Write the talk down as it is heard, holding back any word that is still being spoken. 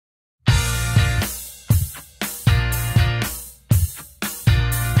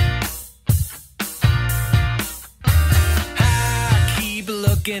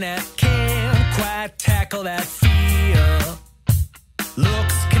looking at can't quite tackle that fear.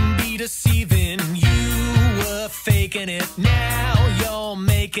 Looks can be deceiving. You were faking it, now you're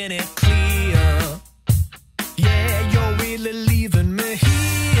making it clear. Yeah, you're really leaving me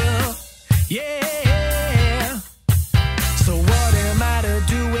here. Yeah. So what am I to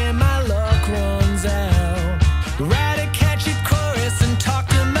do when my luck runs out? Write a catchy chorus and talk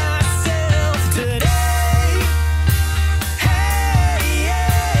to myself today. Hey,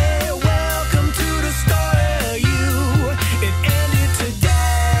 yeah, welcome to the story of you. It ended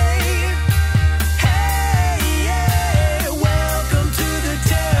today. Hey, yeah, welcome to the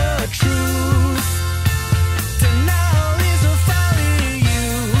terror truth. Denial is a folly you.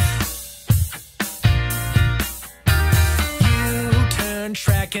 You turn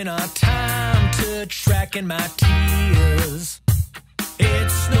tracking our time to tracking my tears.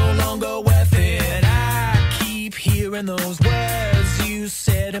 It's no longer worth it. I keep hearing those words you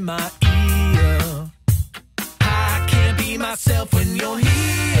said in my ear. I can't be myself when you're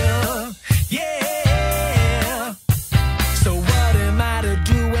here. Yeah.